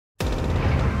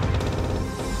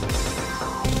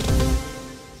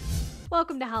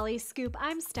Welcome to Holly's Scoop.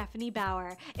 I'm Stephanie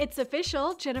Bauer. It's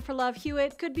official, Jennifer Love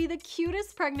Hewitt could be the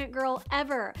cutest pregnant girl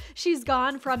ever. She's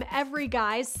gone from every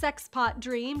guy's sex pot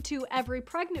dream to every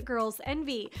pregnant girl's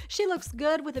envy. She looks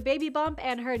good with a baby bump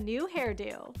and her new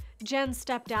hairdo. Jen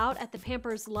stepped out at the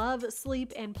Pampers Love,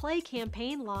 Sleep, and Play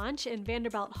campaign launch in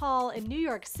Vanderbilt Hall in New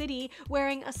York City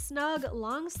wearing a snug,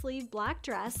 long-sleeve black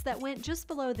dress that went just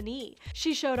below the knee.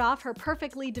 She showed off her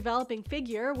perfectly developing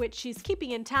figure, which she's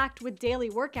keeping intact with daily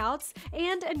workouts,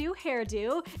 and a new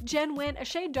hairdo. Jen went a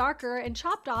shade darker and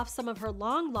chopped off some of her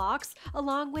long locks,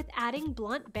 along with adding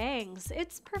blunt bangs.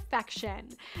 It's perfection.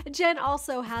 Jen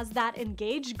also has that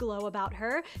engaged glow about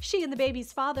her. She and the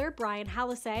baby's father, Brian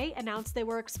Hallisay, announced they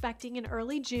were expecting in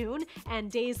early June,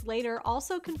 and days later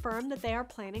also confirmed that they are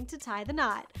planning to tie the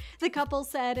knot. The couple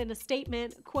said in a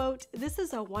statement, quote, "This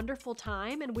is a wonderful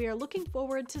time and we are looking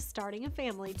forward to starting a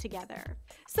family together."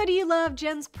 So do you love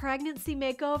Jen's pregnancy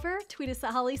makeover? Tweet us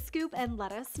at Holly Scoop and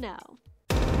let us know.